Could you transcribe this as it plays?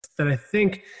that I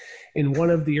think in one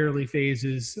of the early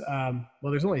phases,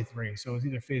 well, there's only three, so it was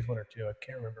either phase one or two. I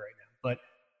can't remember right now, but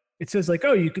it says like,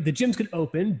 oh, the gyms could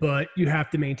open, but you have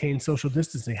to maintain social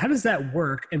distancing. How does that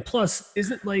work? And plus,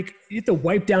 isn't like you have to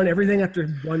wipe down everything after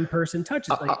one person touches?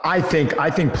 Like, I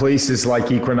think places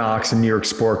like Equinox and New York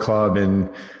Sport Club and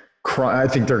I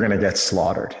think they're going to get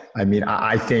slaughtered. I mean,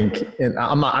 I think, and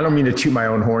I don't mean to toot my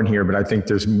own horn here, but I think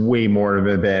there's way more of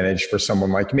an advantage for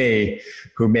someone like me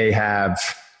who may have,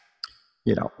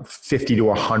 50 to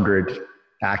 100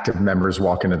 active members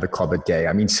walk into the club a day.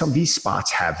 I mean, some of these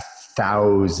spots have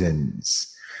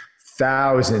thousands,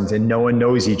 and no one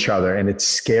knows each other, and it's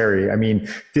scary. I mean,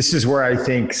 this is where I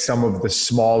think some of the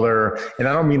smaller, and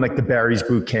I don't mean like the Barry's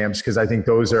boot camps, because I think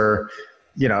those are,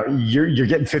 you're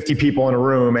getting 50 people in a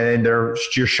room and then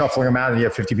you're shuffling them out and you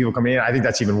have 50 people coming in. I think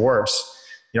that's even worse.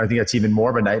 I think that's even more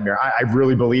of a nightmare. I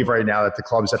really believe right now that the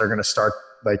clubs that are going to start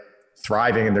like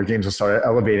thriving and their games will start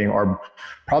elevating are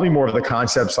probably more of the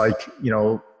concepts like,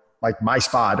 like My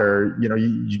Spot, or,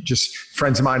 you just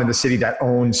friends of mine in the city that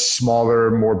own smaller,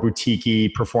 more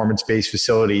boutique-y, performance-based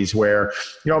facilities where,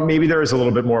 maybe there is a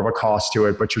little bit more of a cost to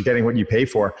it, but you're getting what you pay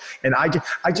for. And I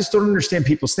just don't understand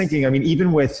people's thinking. I mean,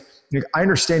 even with, I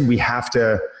understand we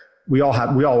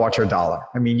all watch our dollar.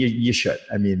 I mean, you should.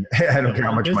 I mean, I don't care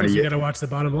how much money you got to watch the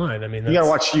bottom line. I mean, you got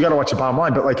to watch the bottom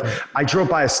line. But like, I drove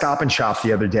by a Stop and Shop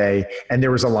the other day and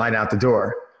there was a line out the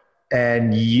door.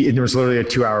 And there was literally a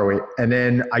 2-hour wait. And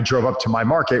then I drove up to my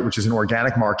market, which is an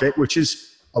organic market, which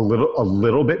is a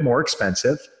little bit more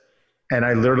expensive. And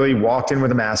I literally walked in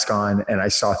with a mask on and I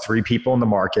saw 3 people in the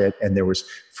market, and there was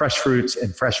fresh fruits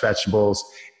and fresh vegetables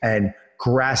and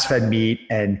grass-fed meat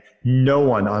and no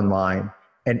one online.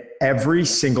 And every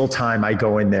single time I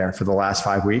go in there for the last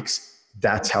 5 weeks,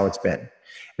 that's how it's been.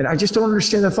 And I just don't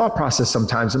understand the thought process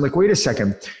sometimes. I'm like, wait a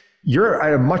second. You're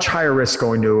at a much higher risk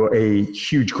going to a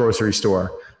huge grocery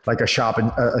store, like a Stop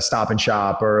and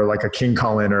Shop, or like a King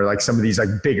Cullen, or like some of these like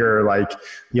bigger, like,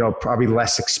 probably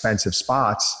less expensive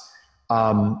spots.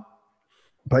 But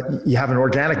you have an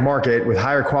organic market with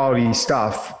higher quality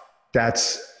stuff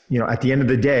that's, at the end of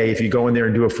the day, if you go in there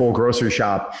and do a full grocery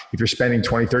shop, if you're spending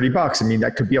 $20-$30, I mean,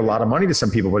 that could be a lot of money to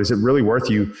some people, but is it really worth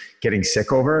you getting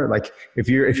sick over? Like if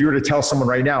you were to tell someone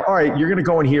right now, all right, you're going to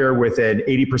go in here with an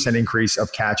 80% increase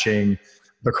of catching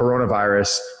the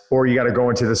coronavirus, or you got to go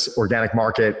into this organic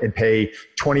market and pay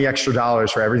 $20 extra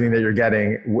for everything that you're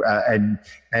getting.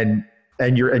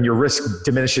 And your risk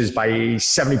diminishes by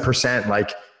 70%.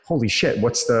 Like, holy shit,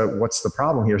 what's the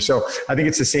problem here? So I think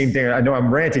it's the same thing. I know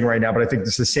I'm ranting right now, but I think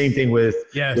it's the same thing with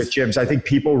gyms. I think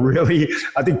people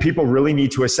really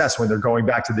need to assess when they're going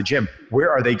back to the gym. Where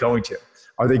are they going to?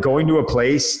 Are they going to a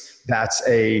place that's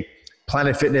a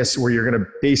Planet Fitness where you're going to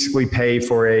basically pay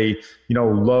for a,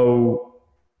 low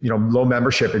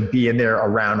membership and be in there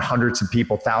around hundreds of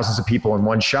people, thousands of people in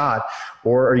one shot?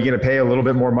 Or are you going to pay a little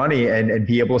bit more money and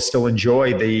be able to still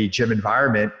enjoy the gym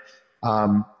environment,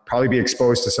 probably be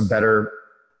exposed to some better,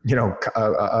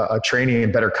 training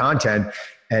and better content,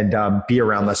 and be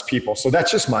around less people? So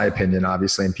that's just my opinion,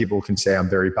 obviously. And people can say I'm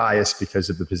very biased because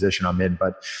of the position I'm in,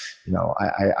 but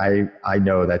I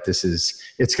know that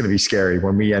it's going to be scary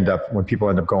when people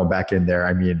end up going back in there.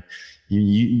 I mean,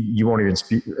 you won't even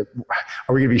speak.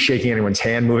 Are we going to be shaking anyone's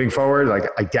hand moving forward? Like,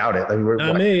 I doubt it. Like,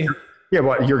 Not me. Yeah,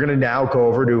 what, you're going to now go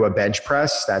over to a bench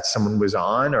press that someone was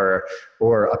on, or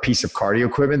a piece of cardio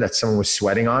equipment that someone was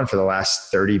sweating on for the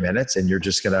last 30 minutes, and you're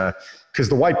just going to, because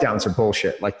the wipe downs are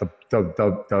bullshit. Like the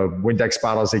Windex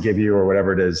bottles they give you, or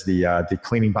whatever it is, the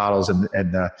cleaning bottles and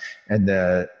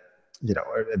the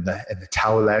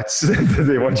towelettes that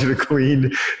they want you to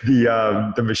clean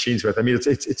the machines with. I mean,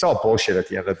 it's all bullshit at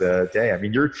the end of the day. I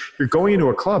mean, you're going into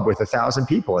a club with 1,000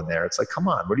 people in there. It's like, come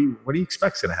on, what do you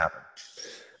expect's going to happen?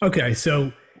 Okay,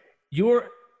 so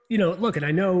look, and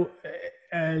I know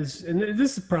and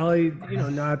this is probably,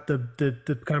 not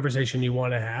the conversation you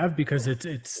want to have, because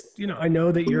it's I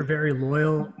know that you're very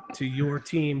loyal to your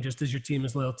team, just as your team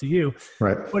is loyal to you.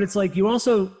 Right. But it's like, you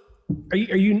also, are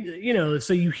you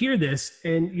so you hear this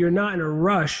and you're not in a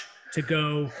rush to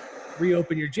go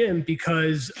reopen your gym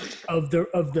because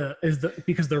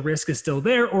because the risk is still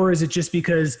there, or is it just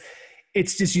because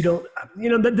it's just, you don't,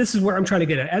 this is where I'm trying to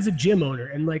get at as a gym owner.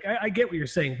 And like, I get what you're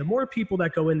saying. The more people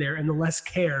that go in there and the less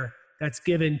care that's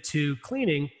given to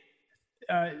cleaning,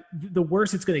 the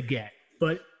worse it's going to get.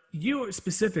 But you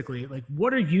specifically, like,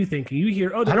 what are you thinking? You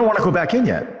hear, I don't want to go back in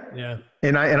yet. Yeah.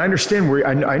 And I understand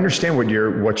I understand what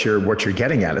you're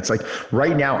getting at. It's like,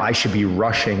 right now I should be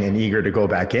rushing and eager to go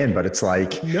back in, but it's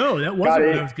like, no, that wasn't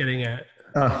what I was getting at.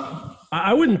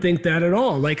 I wouldn't think that at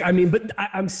all. Like, I mean, but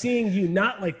I'm seeing you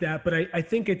not like that, but I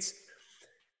think it's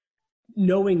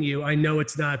knowing you, I know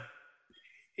it's not,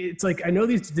 it's like, I know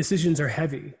these decisions are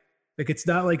heavy. Like, it's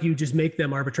not like you just make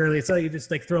them arbitrarily. It's not like you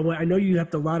just like throw away. I know you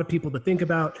have a lot of people to think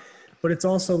about, but it's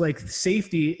also like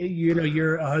safety. You know,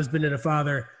 you're a husband and a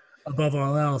father above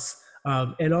all else.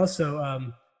 And also,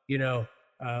 you know,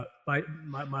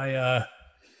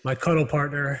 my cuddle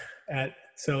partner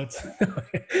so it's,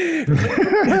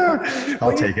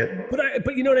 I'll take it.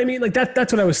 But you know what I mean? Like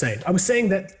that's what I was saying. I was saying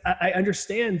that I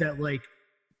understand that, like,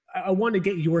 I want to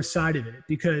get your side of it,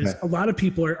 because a lot of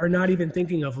people are not even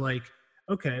thinking of like,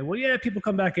 okay, well, yeah, people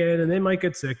come back in and they might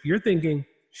get sick. You're thinking,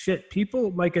 shit,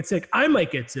 people might get sick. I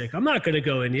might get sick. I'm not going to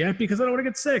go in yet because I don't want to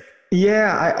get sick.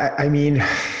 Yeah. I mean,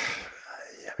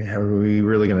 how are we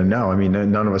really going to know? I mean,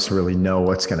 none of us really know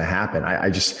what's going to happen.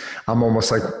 I'm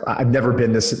almost like, I've never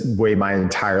been this way my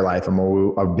entire life.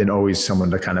 I've been always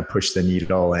someone to kind of push the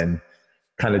needle and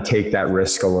kind of take that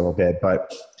risk a little bit,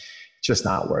 but it's just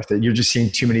not worth it. You're just seeing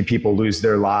too many people lose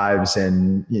their lives.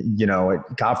 And, you know,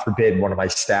 God forbid one of my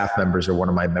staff members or one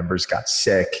of my members got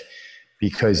sick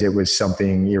because it was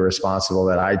something irresponsible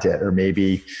that I did. Or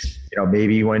maybe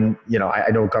when,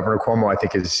 I know Governor Cuomo, I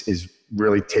think is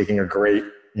really taking a great,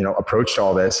 approach to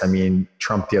all this. I mean,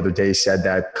 Trump the other day said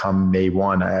that come May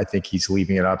 1, I think he's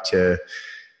leaving it up to,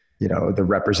 the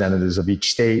representatives of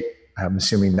each state. I'm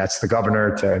assuming that's the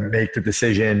governor to make the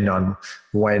decision on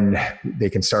when they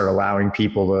can start allowing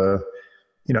people to,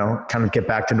 kind of get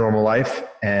back to normal life.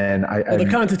 And the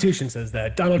Constitution says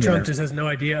that. Donald Trump just has no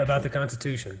idea about the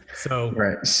Constitution. So,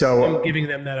 right. So I'm giving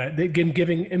them that,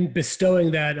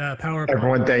 bestowing that power.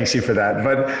 Everyone thanks you for that.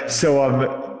 But so,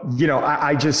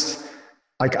 I just,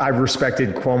 like, I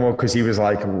respected Cuomo because he was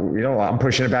like, I'm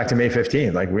pushing it back to May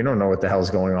 15th. Like, we don't know what the hell's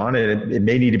going on. And it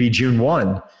may need to be June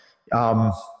 1.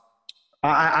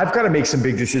 I've got to make some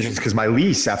big decisions because my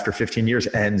lease after 15 years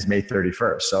ends May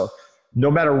 31st. So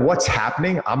no matter what's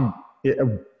happening,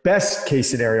 best case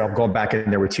scenario, I'm going back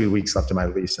in there with 2 weeks left of my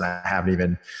lease, and I haven't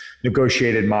even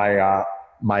negotiated my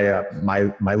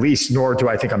lease, nor do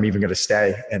I think I'm even going to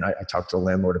stay. And I talked to the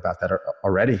landlord about that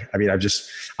already. I mean,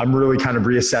 I'm really kind of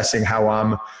reassessing how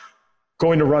I'm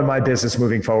going to run my business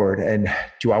moving forward. And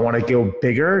do I want to go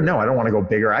bigger? No, I don't want to go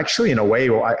bigger. Actually, in a way,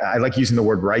 I like using the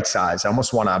word right size. I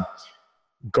almost want to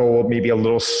go maybe a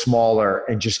little smaller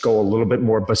and just go a little bit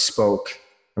more bespoke.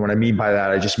 And what I mean by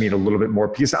that, I just mean a little bit more,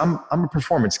 because I'm a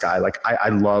performance guy. Like, I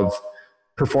love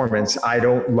performance. I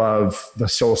don't love the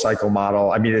SoulCycle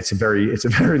model. I mean, it's a very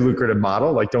lucrative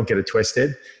model. Like, don't get it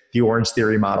twisted. The Orange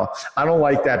Theory model. I don't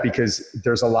like that because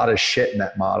there's a lot of shit in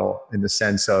that model, in the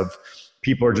sense of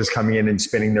people are just coming in and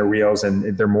spinning their wheels,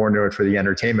 and they're more into it for the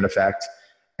entertainment effect.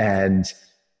 And,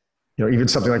 even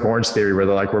something like Orange Theory, where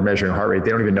they're like, we're measuring heart rate.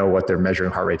 They don't even know what they're measuring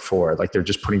heart rate for. Like, they're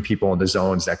just putting people into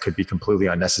zones that could be completely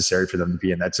unnecessary for them to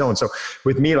be in that zone. So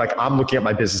with me, like, I'm looking at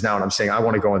my business now and I'm saying, I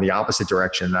want to go in the opposite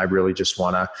direction. And I really just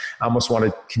I almost want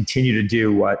to continue to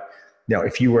do what,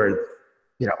 if you were,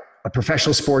 a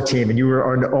professional sport team and you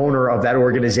were an owner of that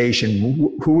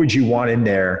organization, who would you want in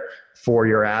there for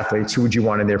your athletes? Who would you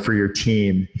want in there for your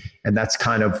team? And that's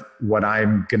kind of what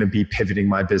I'm going to be pivoting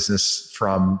my business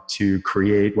from to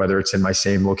create, whether it's in my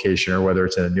same location or whether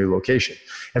it's in a new location.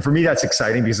 And for me, that's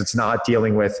exciting because it's not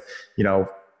dealing with,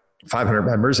 500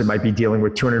 members. It might be dealing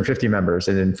with 250 members,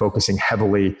 and then focusing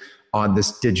heavily on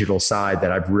this digital side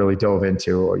that I've really dove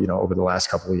into, over the last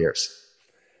couple of years.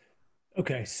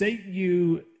 Okay. Say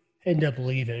you end up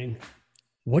leaving.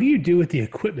 What do you do with the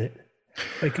equipment?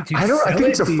 Like, I think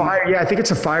it's a fire. Yeah, I think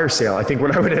it's a fire sale. I think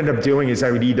what I would end up doing is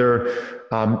I would either,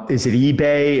 is it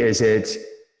eBay? Is it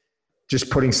just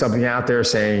putting something out there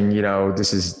saying,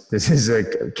 this is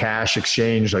a cash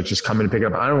exchange, like just come in and pick it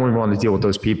up. I don't really want to deal with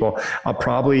those people. I'd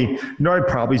probably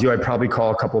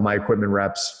call a couple of my equipment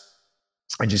reps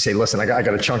and just say, listen, I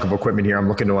got a chunk of equipment here. I'm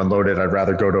looking to unload it. I'd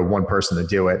rather go to one person to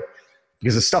do it,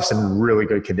 because the stuff's in really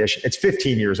good condition. It's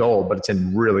 15 years old, but it's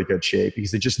in really good shape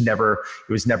because it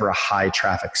was never a high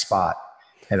traffic spot.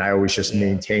 And I always just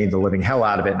maintained the living hell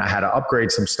out of it. And I had to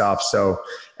upgrade some stuff. So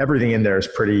everything in there is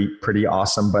pretty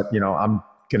awesome. But, I'm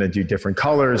going to do different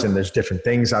colors, and there's different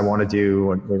things I want to do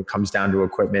when it comes down to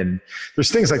equipment.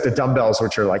 There's things like the dumbbells,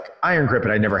 which are like iron grip,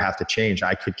 and I never have to change.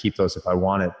 I could keep those if I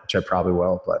wanted, which I probably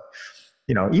will. But,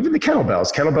 even the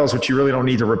kettlebells, which you really don't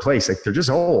need to replace, like, they're just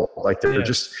old. Like, they're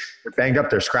banged up,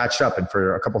 they're scratched up. And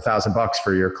for a couple $1,000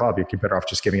 for your club, you're better off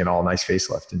just giving it all a nice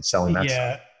facelift and selling that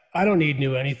stuff. I don't need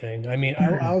new anything. I mean,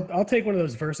 I'll take one of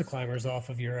those VersaClimbers off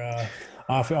of your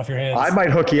off your hands. I might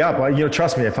hook you up.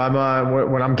 Trust me. If I'm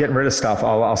when I'm getting rid of stuff,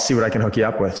 I'll see what I can hook you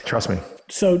up with. Trust me.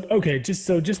 So okay, just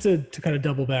to kind of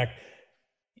double back,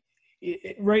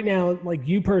 right now, like,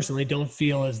 you personally don't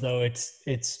feel as though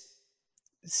it's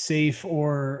safe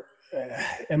or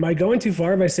am I going too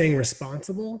far by saying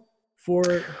responsible for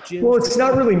gyms? Well, it's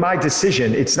not really my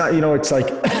decision. It's not, it's like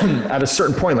at a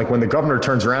certain point, like when the governor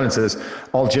turns around and says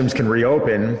all gyms can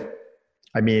reopen,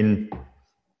 I mean,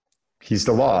 he's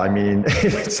the law. I mean,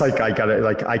 it's like,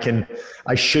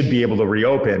 I should be able to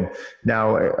reopen.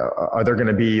 Now, are there going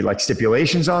to be like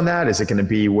stipulations on that? Is it going to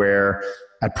be where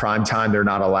at prime time, they're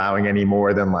not allowing any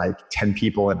more than like 10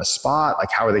 people in a spot?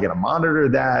 Like, how are they going to monitor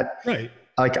that? Right.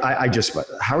 Like,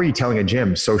 how are you telling a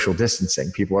gym social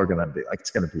distancing? People are going to be like,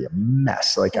 it's going to be a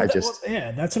mess. Like,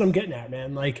 yeah, that's what I'm getting at,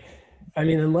 man. Like, I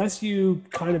mean, unless you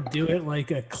kind of do it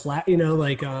like a class,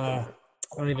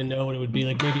 I don't even know what it would be,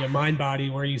 like maybe a Mind Body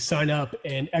where you sign up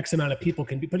and X amount of people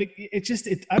can be, but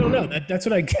I don't know. That's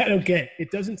what I don't get.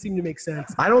 It doesn't seem to make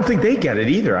sense. I don't think they get it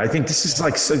either. I think this is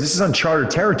this is uncharted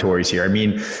territories here. I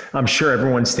mean, I'm sure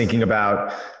everyone's thinking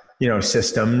about,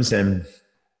 systems and,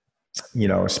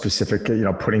 specific,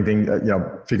 putting things,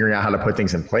 figuring out how to put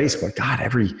things in place. But God,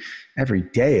 every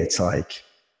day it's like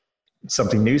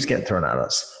something new's getting thrown at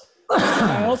us.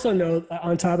 I also know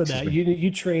on top of that,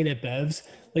 you train at Bev's.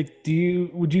 Like,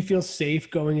 would you feel safe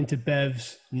going into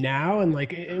Bev's now? And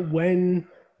like, when,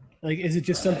 like, is it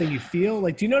just something you feel?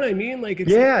 Like, do you know what I mean? Like,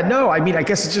 no, I mean, I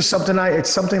guess it's just something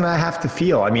I have to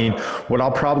feel. I mean, what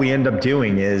I'll probably end up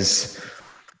doing is,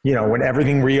 when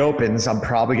everything reopens, I'm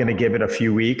probably going to give it a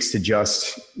few weeks to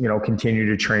just, continue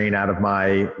to train out of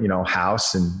my,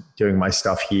 house and doing my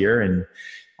stuff here, and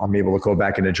I'm able to go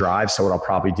back into drive. So what I'll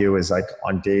probably do is, like,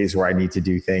 on days where I need to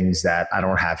do things that I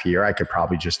don't have here, I could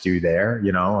probably just do there,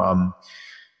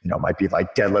 might be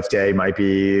like deadlift day, might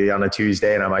be on a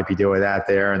Tuesday, and I might be doing that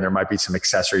there. And there might be some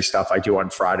accessory stuff I do on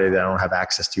Friday that I don't have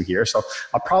access to here. So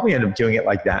I'll probably end up doing it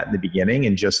like that in the beginning.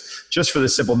 And just for the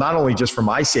simple, not only just for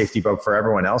my safety, but for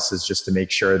everyone else's, just to make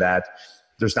sure that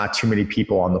there's not too many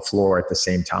people on the floor at the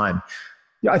same time.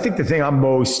 I think the thing I don't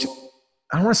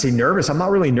want to say nervous. I'm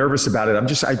not really nervous about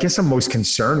it. I guess I'm most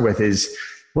concerned with is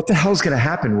what the hell's going to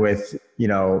happen with,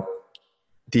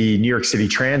 the New York City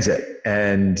Transit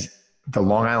and the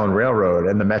Long Island Railroad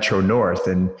and the Metro North.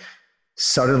 And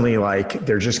suddenly, like,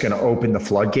 they're just going to open the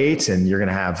floodgates and you're going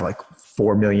to have like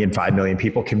 4 million, 5 million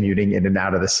people commuting in and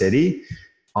out of the city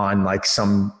on like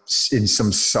in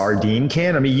some sardine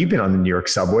can. I mean, you've been on the New York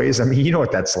subways. I mean, you know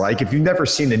what that's like. If you've never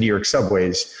seen the New York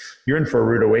subways, you're in for a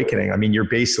rude awakening. I mean, you're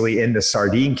basically in the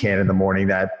sardine can in the morning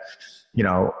that,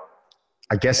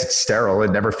 I guess it's sterile.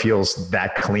 It never feels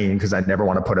that clean because I never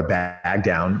want to put a bag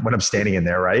down when I'm standing in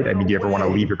there, right? I mean, do you ever want to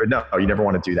leave it? But no, you never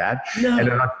want to do that. No.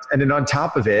 And then on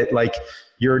top of it, like,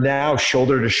 you're now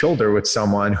shoulder to shoulder with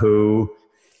someone who,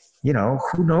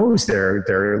 who knows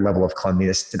their level of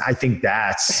cleanliness. And I think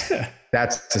that's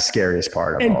the scariest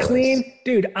part of all clean, this.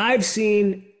 Dude, I've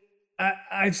seen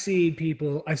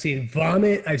people, I've seen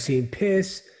vomit, I've seen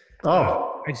piss.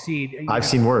 Oh, I've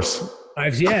seen worse.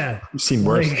 I've seen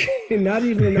worse. Like, not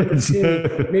even a number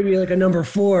 2, maybe like a number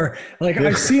 4. Like,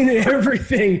 I've seen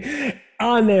everything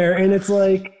on there, and it's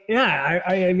like, yeah,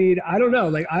 I mean, I don't know.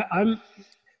 Like,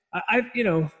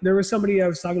 there was somebody I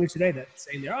was talking to today that's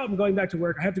saying, I'm going back to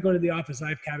work. I have to go to the office. I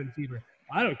have cabin fever.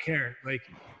 I don't care. Like,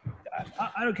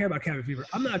 I don't care about cabin fever.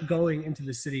 I'm not going into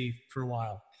the city for a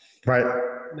while. Right.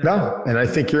 No. And I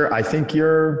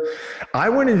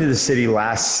went into the city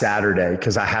last Saturday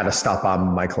because I had to stop on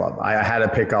my club. I had to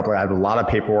pick up, I had a lot of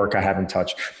paperwork I haven't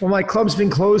touched. Well, my club's been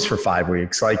closed for 5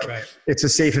 weeks. Like, right. It's a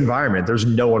safe environment. There's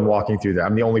no one walking through there.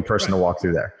 I'm the only person to walk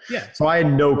through there. Yeah. So I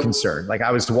had no concern. Like,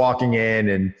 I was walking in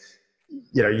and,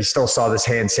 you still saw this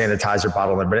hand sanitizer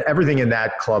bottle there, but everything in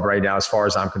that club right now, as far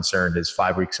as I'm concerned, is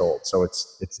 5 weeks old. So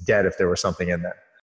it's dead if there was something in there.